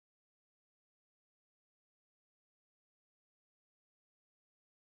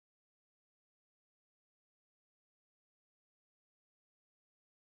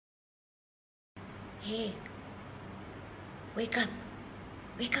Hey, wake up.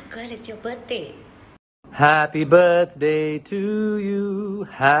 Wake up, girl. It's your birthday. Happy birthday to you.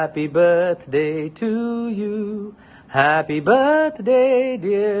 Happy birthday to you. Happy birthday,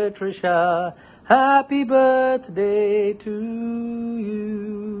 dear Trisha. Happy birthday to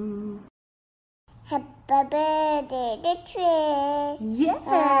you. Happy birthday to Trish. Yes,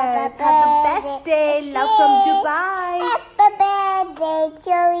 have the best day. Love from Dubai. Happy birthday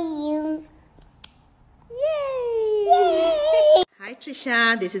to you. Yay! Hi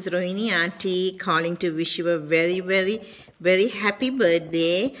Trisha, this is Rohini Auntie calling to wish you a very, very, very happy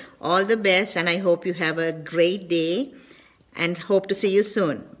birthday. All the best, and I hope you have a great day and hope to see you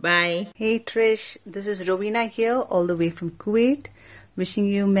soon. Bye. Hey Trish, this is Rowena here all the way from Kuwait. Wishing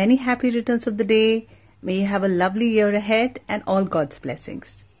you many happy returns of the day. May you have a lovely year ahead and all God's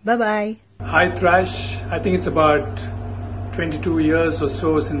blessings. Bye-bye. Hi Trash, I think it's about 22 years or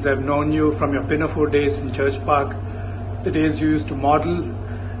so since I've known you from your Pinafore days in Church Park, the days you used to model,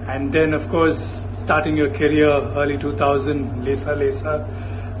 and then of course starting your career early 2000, Lesa.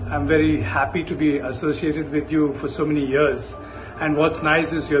 I'm very happy to be associated with you for so many years, and what's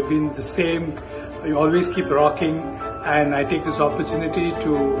nice is you have been the same, you always keep rocking, and I take this opportunity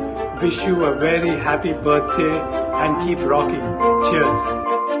to wish you a very happy birthday and keep rocking. Cheers.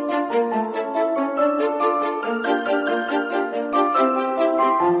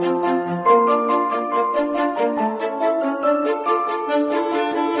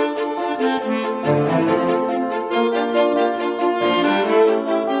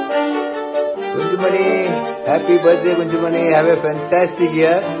 Happy birthday Kunjumani, have a fantastic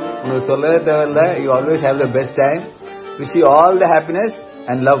year. You always have the best time. Wish you all the happiness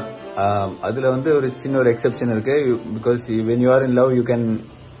and love. Adula vandu oru chinna oru exception irukku, because when you are in love you can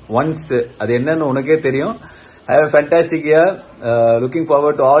once adu enna nu unake theriyum. Have a fantastic year. Looking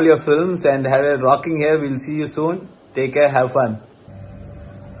forward to all your films and have a rocking year. We'll see you soon. Take care, have fun.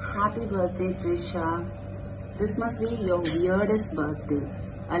 Happy birthday Trisha. This must be your weirdest birthday.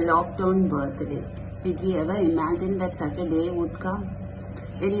 A lockdown birthday. Did we ever imagine that such a day would come?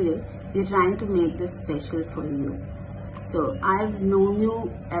 Anyway, we're trying to make this special for you. So, I've known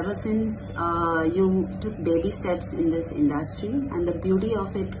you ever since you took baby steps in this industry, and the beauty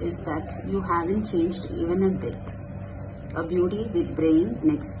of it is that you haven't changed even a bit. A beauty with brain, an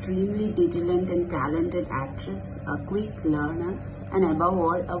extremely vigilant and talented actress, a quick learner, and above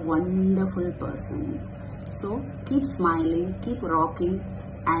all, a wonderful person. So, keep smiling, keep rocking,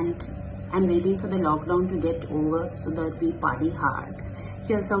 and I'm waiting for the lockdown to get over so that we party hard.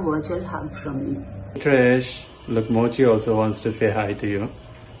 Here's a virtual hug from me. Trish, look, Mochi also wants to say hi to you.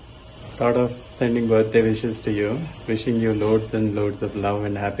 Thought of sending birthday wishes to you, wishing you loads and loads of love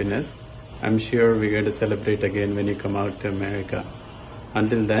and happiness. I'm sure we're going to celebrate again when you come out to America.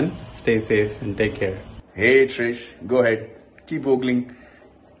 Until then, stay safe and take care. Hey Trish, go ahead, keep oogling.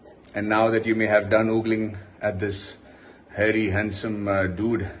 And now that you may have done oogling at this hairy, handsome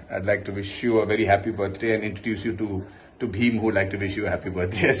dude, I'd like to wish you a very happy birthday and introduce you to Bheem, who would like to wish you a happy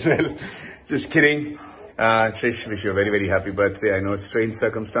birthday as well. Just kidding. Trish, wish you a very, very happy birthday. I know it's strange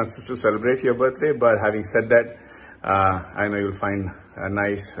circumstances to celebrate your birthday, but having said that, I know you'll find a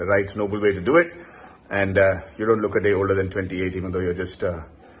nice, right, noble way to do it. And you don't look a day older than 28, even though you're just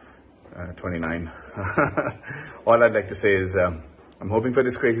 29. All I'd like to say is, I'm hoping for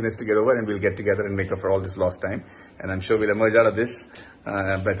this craziness to get over and we'll get together and make up for all this lost time. And I'm sure we'll emerge out of this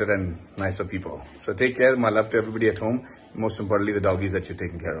better and nicer people. So take care. My love to everybody at home. Most importantly, the doggies that you're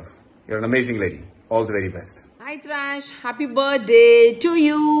taking care of. You're an amazing lady. All the very best. Hi Trash. Happy birthday to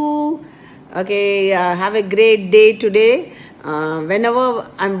you. Okay, have a great day today. Whenever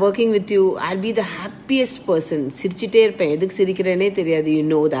I'm working with you, I'll be the happiest person. Sirichite irpen. Eduk sirikirane theriyadu. You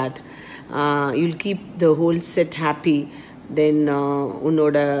know that. You'll keep the whole set happy. Then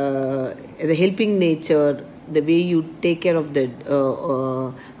the helping nature, the way you take care of the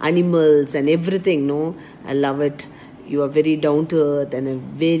animals and everything, no, I love it. You are very down to earth and a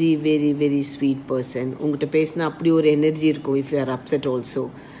very, very, very sweet person. Ungita pesna appadi or energy irukku if you are upset also.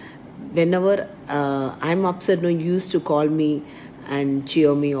 Whenever I'm upset, no, you used to call me and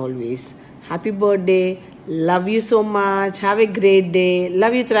cheer me always. Happy birthday. Love you so much. Have a great day.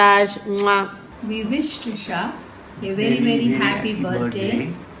 Love you, Trash. Mwah. We wish Trisha a very, very happy birthday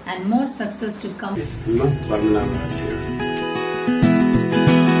and more success to come.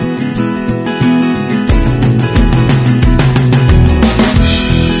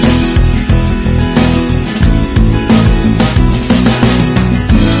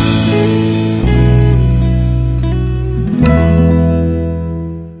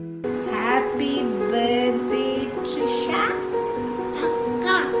 Happy birthday Trisha.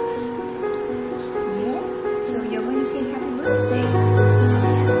 Akka.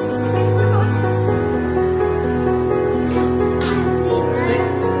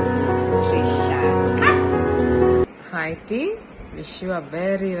 TT. Wish you a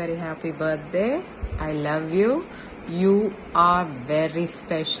very, very happy birthday. I love you. You are very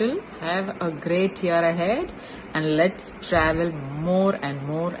special. Have a great year ahead. And let's travel more and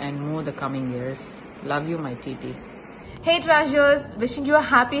more and more the coming years. Love you, my TT. Hey treasures, wishing you a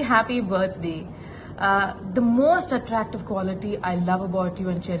happy birthday. The most attractive quality I love about you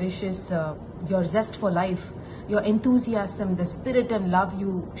and cherish is your zest for life, your enthusiasm, the spirit and love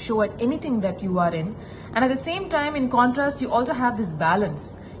you show at anything that you are in. And at the same time, in contrast, you also have this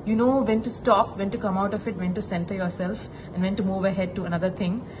balance. You know when to stop, when to come out of it, when to center yourself, and when to move ahead to another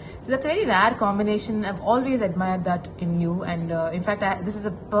thing. So that's a very rare combination. I've always admired that in you. And in fact, this is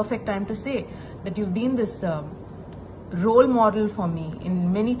a perfect time to say that you've been this role model for me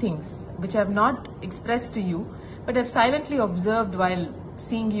in many things which I have not expressed to you, but I've silently observed while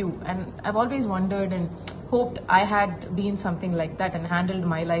seeing you, and I've always wondered and hoped I had been something like that and handled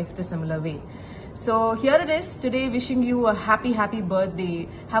my life the similar way. So here it is today, wishing you a happy birthday.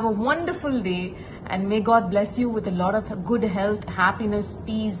 Have a wonderful day, and may God bless you with a lot of good health, happiness,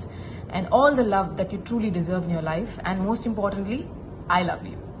 peace, and all the love that you truly deserve in your life. And most importantly, I love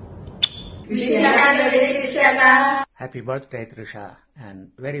you. Happy birthday, Trisha,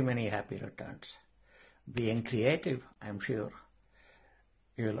 and very many happy returns. Being creative, I'm sure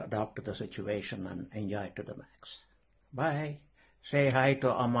you'll adapt to the situation and enjoy to the max. Bye. Say hi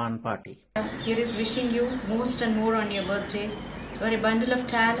to Aman Party. Here is wishing you most and more on your birthday. You are a bundle of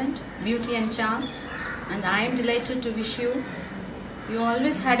talent, beauty and charm, and I am delighted to wish you. You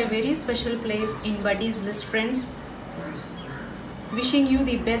always had a very special place in Buddy's list friends. Wishing you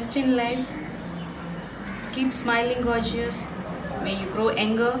the best in life. Keep smiling gorgeous. May you grow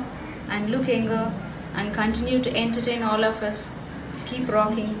younger and look younger and continue to entertain all of us. Keep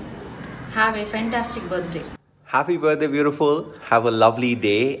rocking. Have a fantastic birthday. Happy birthday, beautiful. Have a lovely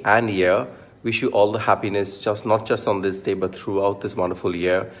day and year. Wish you all the happiness, not just on this day, but throughout this wonderful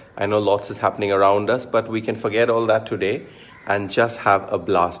year. I know lots is happening around us, but we can forget all that today and just have a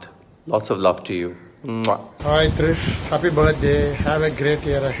blast. Lots of love to you. Mwah. Hi Trish, happy birthday. Have a great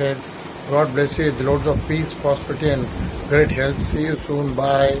year ahead. God bless you with loads of peace, prosperity and great health. See you soon.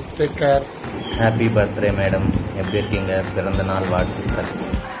 Bye. Take care. Happy birthday, madam. எப்படி இருக்கீங்க? பிறந்த நாள் வாழ்த்துக்கள்.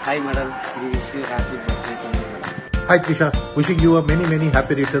 Hi madam, we wish you happy birthday to you. Hi Trisha, wishing you a many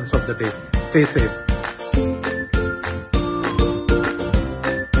happy returns of the day. Stay safe.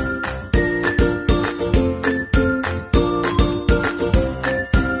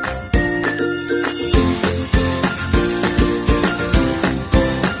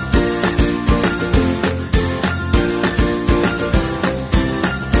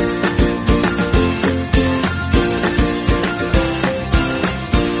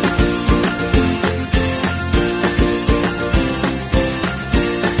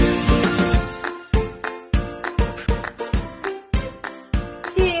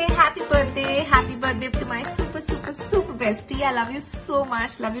 To my super bestie. I love you so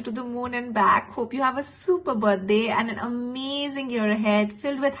much. Love you to the moon and back. Hope you have a super birthday and an amazing year ahead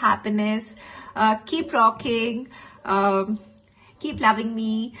filled with happiness. Keep rocking. Keep loving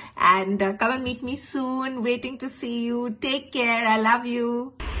me, and come and meet me soon. Waiting to see you. Take care. I love you.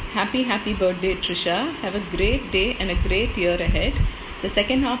 Happy birthday, Trisha. Have a great day and a great year ahead. The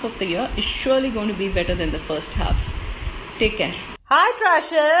second half of the year is surely going to be better than the first half. Take care. Hi,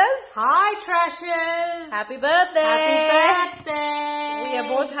 Trashes. Hi, Trashes. Happy birthday. Happy birthday. We are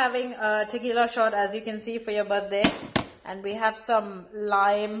both having a tequila shot, as you can see, for your birthday. And we have some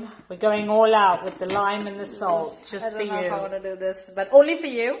lime. We're going all out with the lime and the salt, just for you. I don't know how I want to do this, but only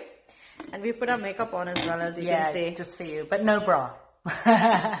for you. And we put our makeup on as well, as you can see. Just for you, but no bra.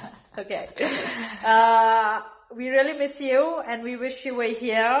 Okay. We really miss you, and we wish you were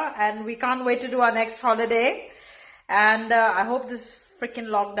here, and we can't wait to do our next holiday. And I hope this freaking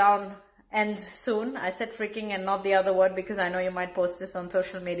lockdown ends soon. I said freaking and not the other word because I know you might post this on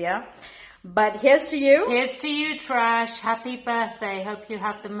social media. But here's to you. Here's to you, Trash. Happy birthday. Hope you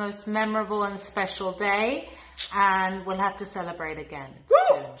have the most memorable and special day. And we'll have to celebrate again.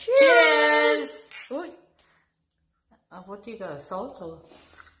 Woo! Cheers! Ooh. What do you got, salt or?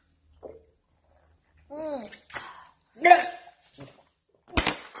 Yes.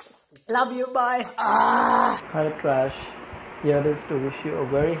 Love you, bye. Hi Trash, here is to wish you a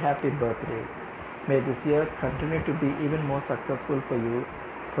very happy birthday. May this year continue to be even more successful for you,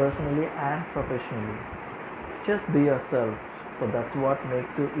 personally and professionally. Just be yourself, for that's what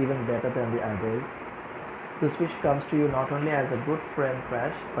makes you even better than the others. This wish comes to you not only as a good friend,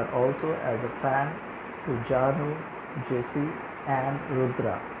 Trash, but also as a fan to Janu, Jesse and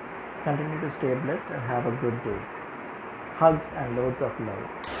Rudra. Continue to stay blessed and have a good day. Hugs and loads of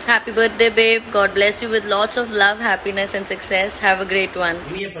love. Happy birthday, babe. God bless you with lots of love, happiness, and success. Have a great one.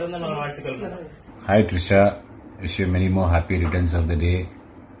 Hi Trisha, wish you many more happy returns of the day.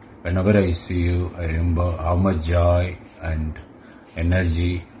 Whenever I see you, I remember how much joy and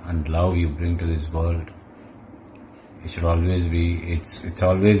energy and love you bring to this world. It should always be, it's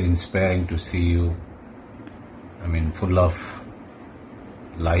always inspiring to see you, I mean, full of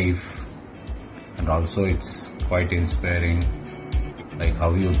life, and also it's quite inspiring, like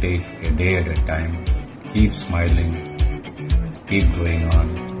how you take a day at a time, keep smiling, keep going on,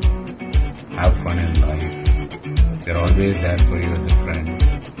 have fun in life. They're always there for you as a friend.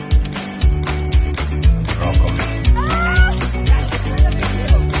 Rock on.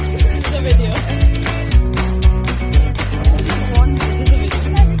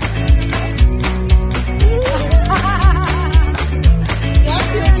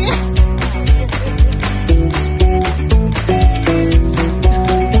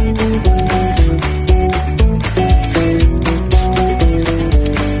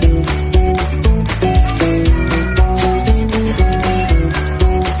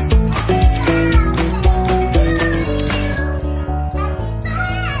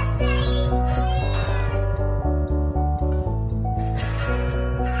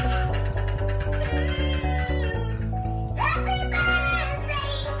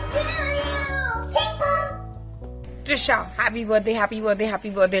 Trisha, happy birthday, happy birthday, happy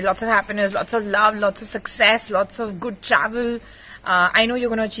birthday. Lots of happiness, lots of love, lots of success, lots of good travel. I know you're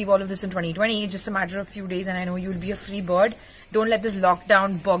going to achieve all of this in 2020. It's just a matter of a few days and I know you'll be a free bird. Don't let this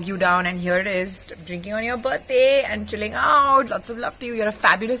lockdown bog you down. And here it is, drinking on your birthday and chilling out. Lots of love to you. You're a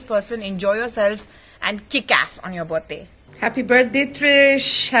fabulous person. Enjoy yourself and kick ass on your birthday. Happy birthday,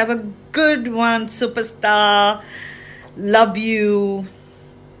 Trish. Have a good one, superstar. Love you.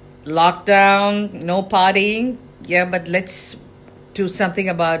 Lockdown, no partying. Yeah, but let's do something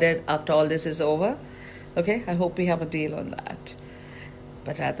about it after all this is over. Okay, I hope we have a deal on that.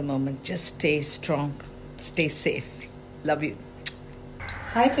 But at the moment, just stay strong, stay safe. Love you.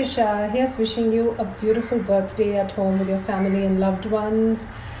 Hi Trisha, here's wishing you a beautiful birthday at home with your family and loved ones.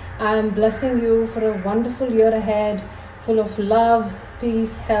 I'm blessing you for a wonderful year ahead, full of love,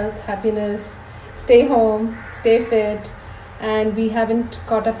 peace, health, happiness. Stay home, stay fit. And we haven't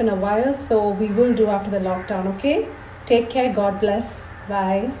caught up in a while, so we will do after the lockdown, okay? Take care, God bless.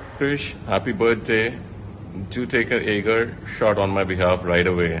 Bye. Trish, happy birthday. Do take an Agar shot on my behalf right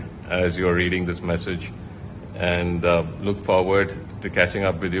away as you're reading this message. And look forward to catching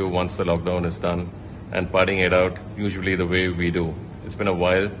up with you once the lockdown is done and partying it out usually the way we do. It's been a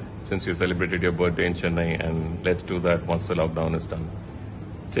while since you celebrated your birthday in Chennai, and let's do that once the lockdown is done.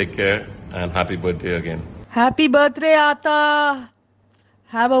 Take care and happy birthday again. Happy birthday, Ata.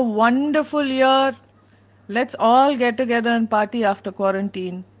 Have a wonderful year. Let's all get together and party after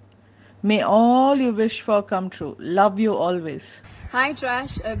quarantine. May all you wish for come true. Love you always. Hi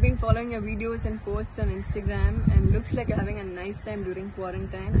Trash, I've been following your videos and posts on Instagram and looks like you're having a nice time during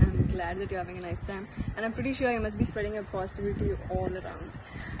quarantine, and I'm glad that you're having a nice time, and I'm pretty sure you must be spreading your positivity all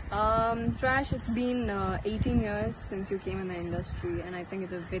around. Trash, it's been 18 years since you came in the industry, and I think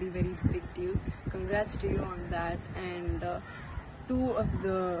it's a very, very big deal. Congrats to you on that. And two of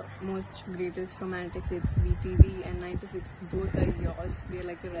the most greatest romantic hits, VTV and 96, both are yours. They're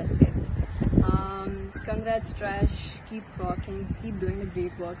like your asset. Congrats Trash, keep rocking, keep doing the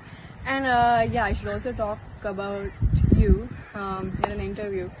great work. And yeah, I should also talk about you in an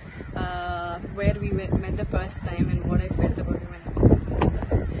interview where we met the first time and what I felt about you when I met the first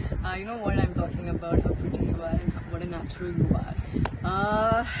time. You know what I'm talking about, how pretty you are and what a natural you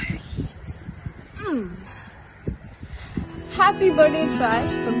are. Happy birthday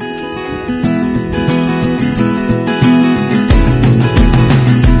Trash from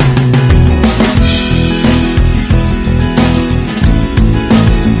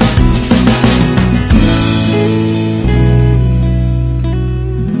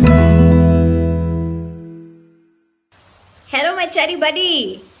Hello my cherry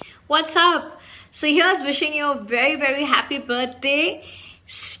buddy, what's up? So here's wishing you a very, very happy birthday.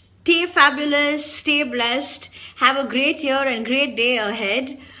 Stay fabulous, stay blessed, have a great year and great day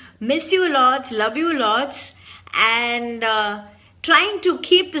ahead. Miss you lots, love you lots, and trying to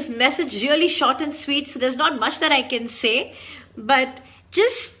keep this message really short and sweet, so there's not much that I can say, but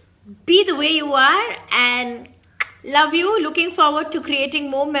just be the way you are and love you. Looking forward to creating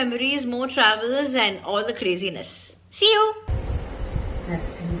more memories, more travels and all the craziness. See you.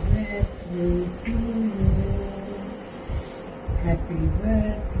 Happy birthday to you. Happy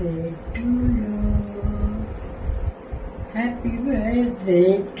birthday to you. Happy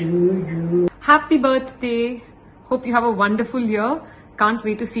birthday to you. Happy birthday. Hope you have a wonderful year. Can't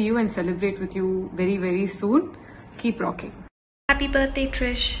wait to see you and celebrate with you very, very soon. Keep rocking. Happy birthday,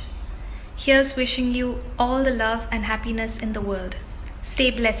 Trish. Here's wishing you all the love and happiness in the world.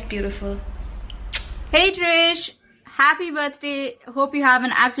 Stay blessed, beautiful. Hey Trish, happy birthday. Hope you have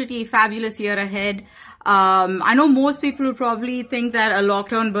an absolutely fabulous year ahead. I know most people will probably think that a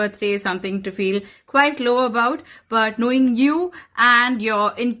lockdown birthday is something to feel quite low about, but knowing you and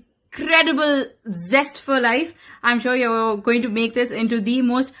your incredible zest for life, I'm sure you're going to make this into the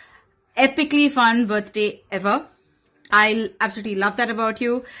most epically fun birthday ever. I absolutely love that about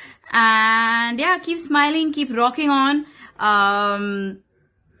you. And yeah, keep smiling, keep rocking on.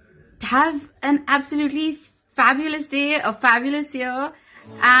 Have an absolutely fabulous day, a fabulous year,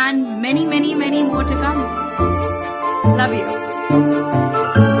 and many, many, many more to come. Love you.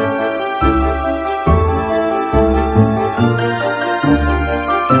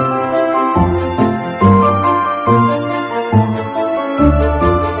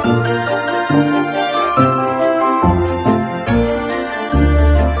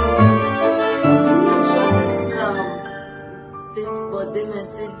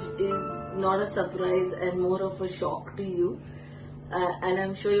 Not a surprise and more of a shock to you, and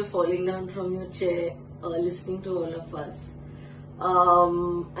I'm sure you're falling down from your chair listening to all of us,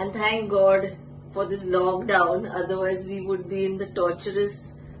 and thank God for this lockdown, otherwise we would be in the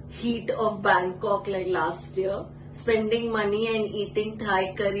torturous heat of Bangkok like last year, spending money and eating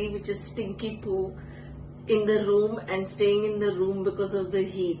Thai curry which is stinky poo in the room and staying in the room because of the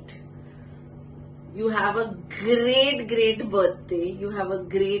heat. You have a great birthday. You have a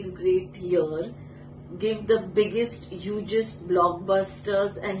great year. Give the biggest, hugest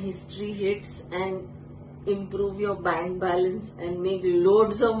blockbusters and history hits and improve your bank balance and make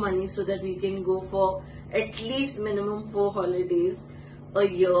loads of money so that we can go for at least minimum 4 holidays a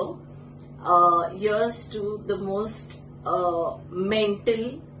year. Here's to the most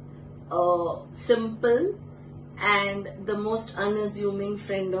mental, simple and the most unassuming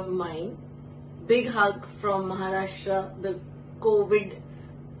friend of mine. Big hug from Maharashtra, the COVID,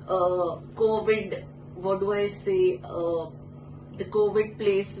 what do I say, the COVID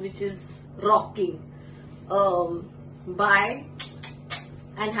place which is rocking. Bye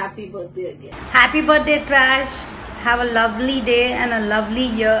and happy birthday again. Happy birthday, Trash. Have a lovely day and a lovely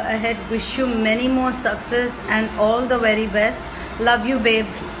year ahead. Wish you many more success and all the very best. Love you,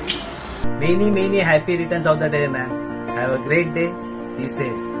 babes. Many happy returns of the day, ma'am. Have a great day. Be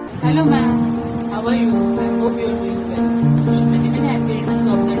safe. Hello, ma'am. How are you? I hope you're doing well. Wish you many happy returns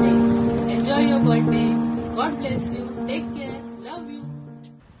of the day. Enjoy your birthday. God bless you. Take care. Love you.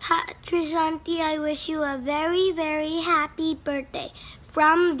 Hi, Trishanti, I wish you a very happy birthday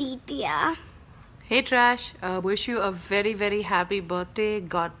from Ditya. Hey Trash, wish you a very happy birthday.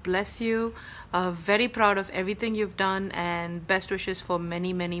 God bless you. Very proud of everything you've done and best wishes for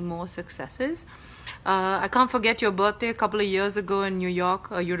many more successes. I can't forget your birthday a couple of years ago in New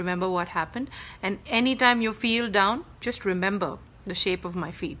York. You remember what happened. And anytime you feel down, just remember the shape of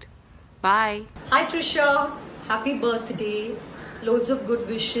my feet. Bye. Hi Trisha, happy birthday. Loads of good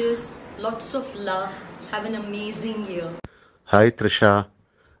wishes, lots of love. Have an amazing year. Hi Trisha,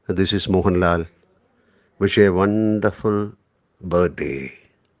 this is Mohanlal. Wish you a wonderful birthday.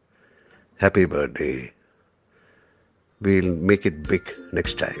 Happy birthday. We'll make it big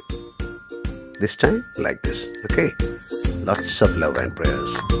next time. This time, like this, okay? Lots of love and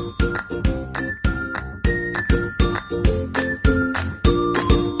prayers.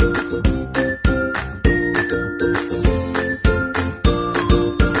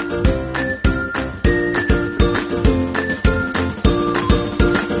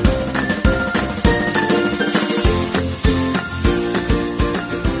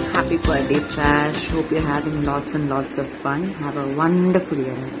 Happy birthday, Trash. Hope you're having lots and lots of fun. Have a wonderful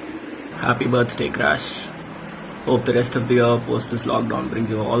year. Happy birthday, Crash. Hope the rest of the year post this lockdown brings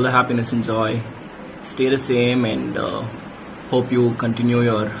you all the happiness and joy. Stay the same and hope you continue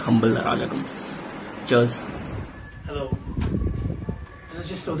your humble Rajagams. Cheers. Hello. This is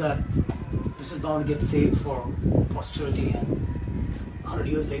just so that this is bound to get saved for posterity, and 100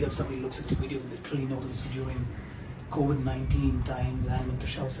 years later if somebody looks at this video, they literally know this is during COVID-19 times and when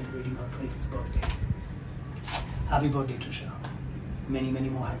Trisha was celebrating her 25th birthday. Happy birthday, Trisha. Many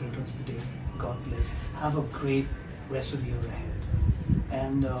more happy returns today. God bless. Have a great rest of the year ahead.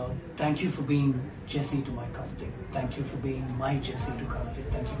 And thank you for being Jessie to my Karthik. Thank you for being my Jessie to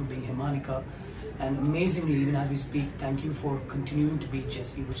Karthik. Thank you for being Himanika. And amazingly, even as we speak, thank you for continuing to be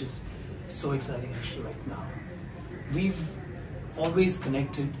Jessie, which is so exciting actually right now. We've always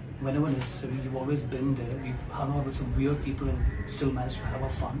connected whenever necessary. You've always been there. We've hung out with some weird people and still managed to have our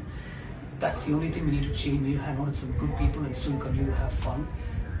fun. that's the only thing we need to change. We need to hang out with some good people and still continue to have fun.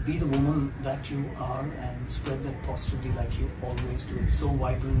 Be the woman that you are and spread that positivity like you always do. It's so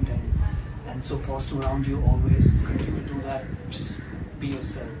vibrant and so positive around you always. Continue to do that. Just be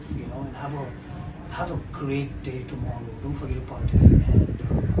yourself, and have a great day tomorrow. Don't forget to party,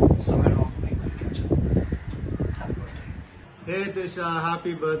 and somewhere along the way we'll catch up. Happy birthday. Hey Trisha,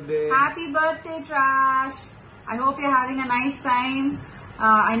 happy birthday. Happy birthday, Trash. I hope you're having a nice time.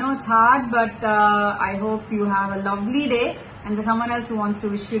 I know it's hard, but I hope you have a lovely day. And there's someone else who wants to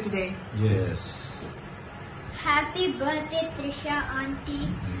wish you today. Yes. Happy birthday, Trisha auntie.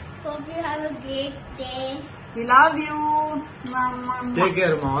 Hope you have a great day. We love you. Take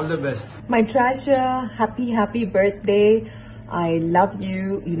care, ma. All the best. My Trisha, happy birthday. I love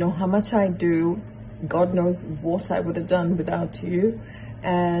you. You know how much I do. God knows what I would have done without you.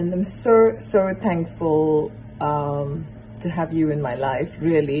 And I'm so thankful to have you in my life,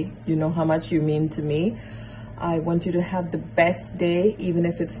 really. You know how much you mean to me. I want you to have the best day, even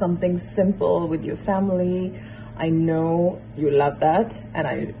if it's something simple with your family. I know you love that, and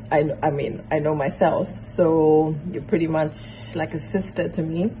I know myself, so you're pretty much like a sister to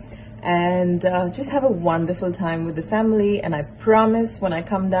me. And just have a wonderful time with the family, and I promise when I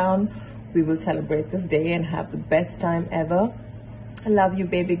come down, we will celebrate this day and have the best time ever. I love you,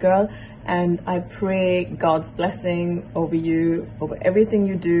 baby girl, and I pray God's blessing over you, over everything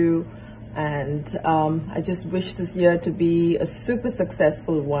you do. And I just wish this year to be a super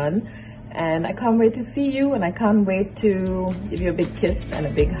successful one. And I can't wait to see you, and I can't wait to give you a big kiss and a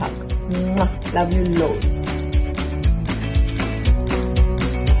big hug. Mwah. Love you loads.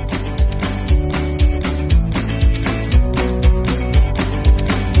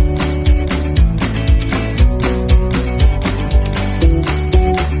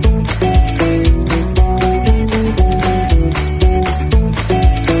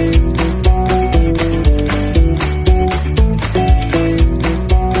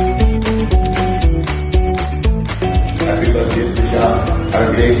 Have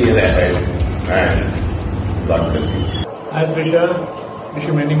a great year ahead, and God bless you. Hi Trisha, wish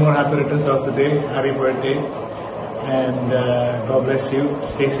you many more happy returns of the day. Happy birthday, and God bless you.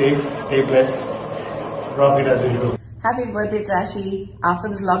 Stay safe, stay blessed. Rock it as usual. Happy birthday, Trashy. After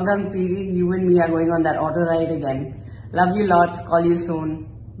this lockdown period, you and me are going on that auto ride again. Love you lots. Call you soon.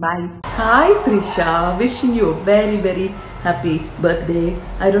 Bye. Hi Trisha, wishing you a very happy birthday.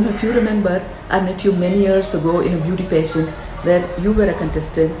 I don't know if you remember, I met you many years ago in a beauty pageant where you were a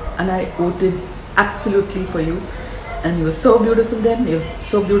contestant, and I voted absolutely for you. And you were so beautiful then, you're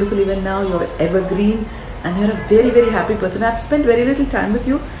so beautiful even now. You're evergreen, and you're a very happy person. I've spent very little time with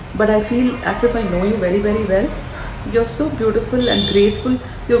you, but I feel as if I know you very well. You're so beautiful and graceful.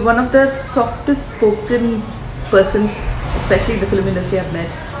 You're one of the softest spoken persons, especially in the film industry, I've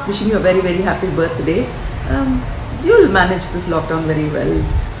met. Wishing you a very happy birthday. You'll manage this lockdown very well,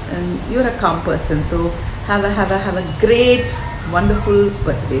 and you're a calm person, so have a great, wonderful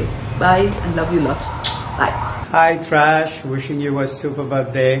birthday. Bye, and love you lot. Bye. Hi Trash, wishing you a super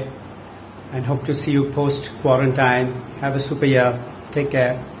birthday and hope to see you post quarantine. Have a super year. Take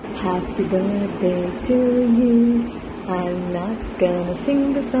care. Happy birthday to you. I'm not gonna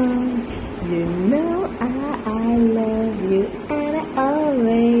sing the song. You know I love you, and I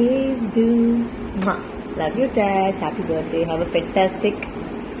always do. Mwah. Love you, Tash. Happy birthday. Have a fantastic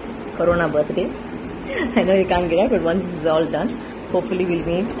Corona birthday. I know you can't get out, but once this is all done, hopefully we'll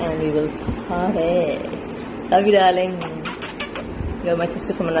meet and we will party. Love you, darling. You're my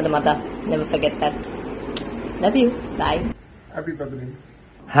sister from another mother. Never forget that. Love you. Bye. Happy birthday.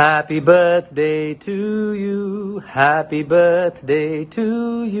 Happy birthday to you. Happy birthday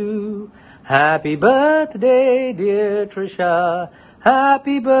to you. Happy birthday, dear Trisha.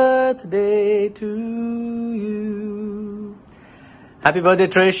 Happy birthday to you. Happy birthday,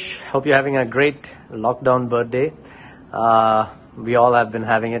 Trish. Hope you're having a great lockdown birthday. We all have been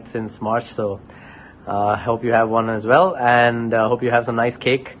having it since March, so hope you have one as well, and hope you have some nice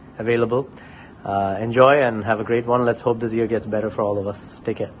cake available. Enjoy and have a great one. Let's hope this year gets better for all of us.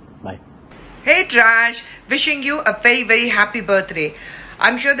 Take care. Bye. Hey Trash, wishing you a very happy birthday.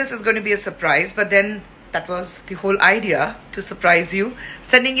 I'm sure this is going to be a surprise, but then that was the whole idea, to surprise you.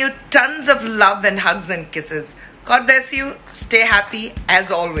 Sending you tons of love and hugs and kisses. God bless you. Stay happy as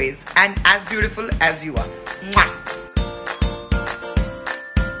always and as beautiful as you are. Mwah.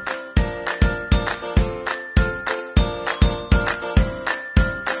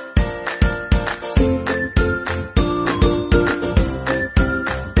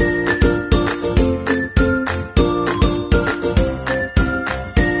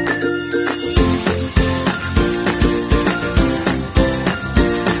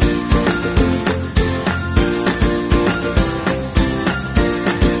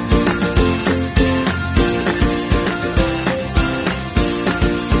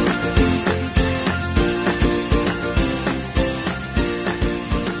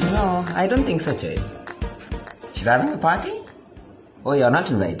 No, I don't think so, Jay. She's having a party? Oh, you're not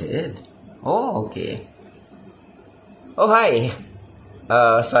invited. Oh, okay. Oh, hi.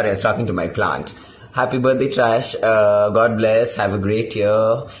 Sorry, I was talking to my plant. Happy birthday, Trash. God bless. Have a great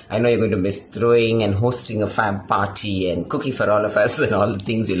year. I know you're going to miss throwing and hosting a fab party and cooking for all of us and all the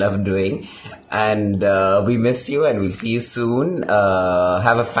things you love doing. And we miss you and we'll see you soon.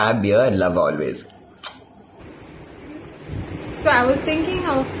 Have a fab year and love always. So I was thinking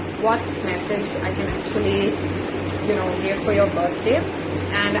of what message I can actually, give for your birthday.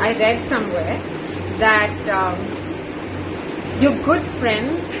 And I read somewhere that your good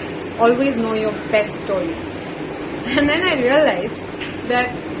friends always know your best stories. And then I realized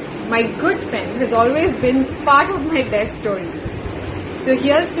that my good friend has always been part of my best stories. So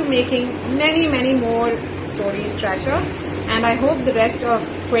here's to making many, many more stories, Trisha. And I hope the rest of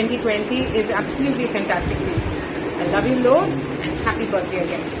 2020 is absolutely fantastic for you. I love you loads and happy birthday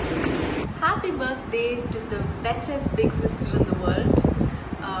again. Happy birthday to the bestest big sister in the world.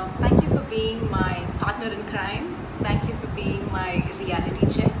 Thank you for being my partner in crime. Thank you for being my reality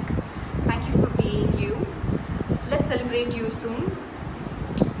check. Thank you for being you. Let's celebrate you soon.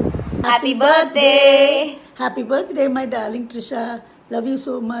 Happy birthday! Happy birthday, my darling Trisha. Love you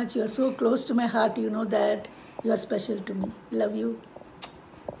so much. You're so close to my heart. You know that. You are special to me. Love you.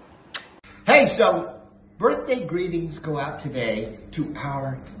 Hey, so birthday greetings go out today to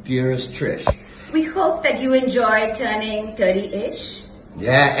our dearest Trish. We hope that you enjoy turning 30-ish.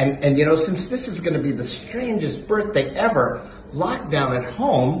 Yeah, and since this is going to be the strangest birthday ever, locked down at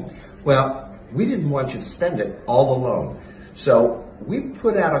home, well, we didn't want you to spend it all alone. So we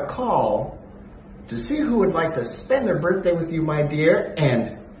put out a call to see who would like to spend their birthday with you, my dear,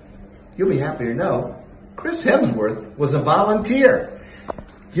 and you'll be happy to know, Chris Hemsworth was a volunteer.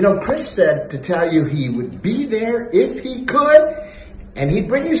 Chris said to tell you he would be there if he could, and he'd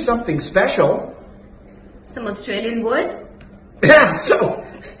bring you something special. Some Australian wood? Yeah, so,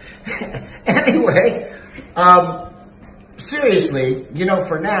 anyway, seriously,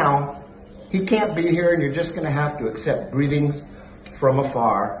 for now, he can't be here and you're just going to have to accept greetings from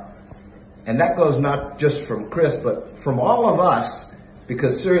afar. And that goes not just from Chris, but from all of us,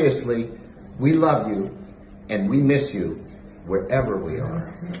 because seriously, we love you and we miss you wherever we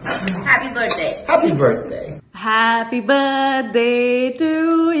are. Happy birthday. Happy birthday. Happy birthday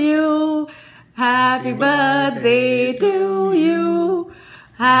to you. Happy birthday to you.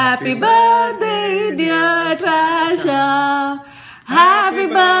 Happy birthday, dear Trisha. Happy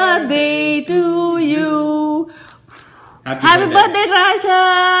birthday to you. Happy birthday,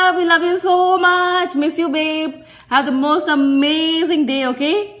 Trisha. We love you so much. Miss you, babe. Have the most amazing day,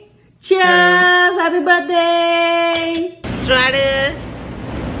 okay? Cheers. Happy birthday. Stratus,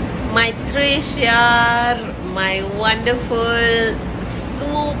 my Trisha, my wonderful,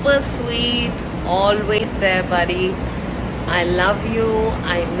 super sweet, always there, buddy. I love you.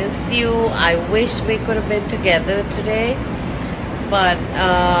 I miss you. I wish we could have been together today, but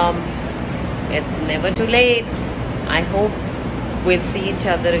it's never too late. I hope we'll see each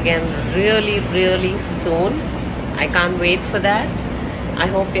other again really, really soon. I can't wait for that. I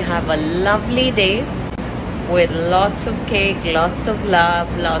hope you have a lovely day with lots of cake, lots of love,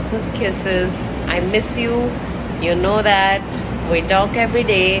 lots of kisses. I miss you. You know that. We talk every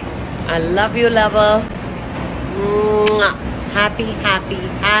day. I love you, lover. Mwah. Happy, happy,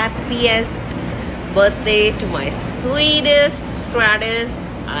 happiest birthday to my sweetest Stratus.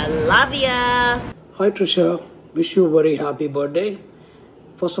 I love ya. Hi Trisha, wish you a very happy birthday.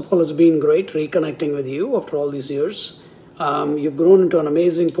 First of all, it's been great reconnecting with you after all these years. You've grown into an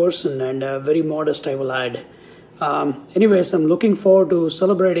amazing person and very modest, I will add. Anyways, I'm looking forward to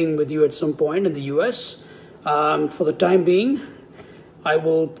celebrating with you at some point in the US. For the time being, I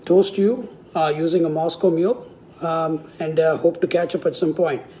will toast you using a Moscow Mule and hope to catch up at some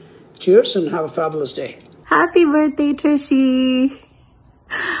point. Cheers and have a fabulous day. Happy birthday, Trishy!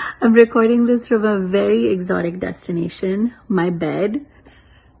 I'm recording this from a very exotic destination, my bed.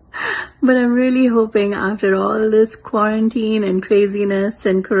 But I'm really hoping after all this quarantine and craziness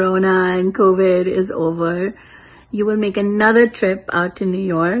and corona and COVID is over, you will make another trip out to New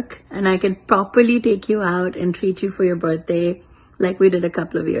York and I can properly take you out and treat you for your birthday like we did a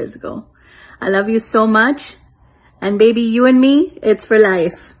couple of years ago. I love you so much. And baby, you and me, it's for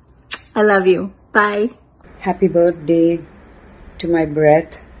life. I love you. Bye. Happy birthday to my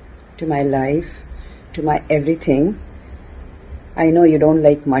breath, to my life, to my everything. I know you don't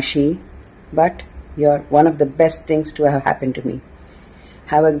like mushy, but you're one of the best things to have happened to me.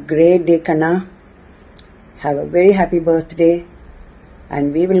 Have a great day, Kanna. Have a very happy birthday,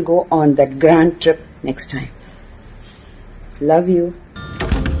 and we will go on that grand trip next time. Love you.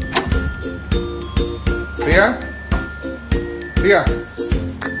 Priya? Priya?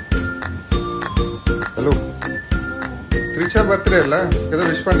 Hello. Trisha birthday alla? Kada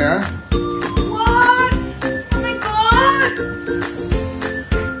wish panniya? What? Oh my god!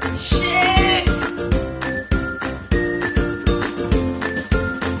 Shit!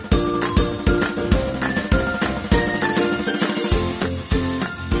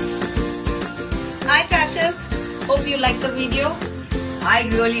 Hi Crashers, hope you liked the video.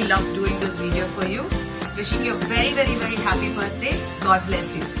 I really love doing this video for you. Wishing you a very, very, very happy birthday. God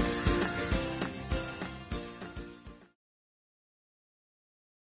bless you.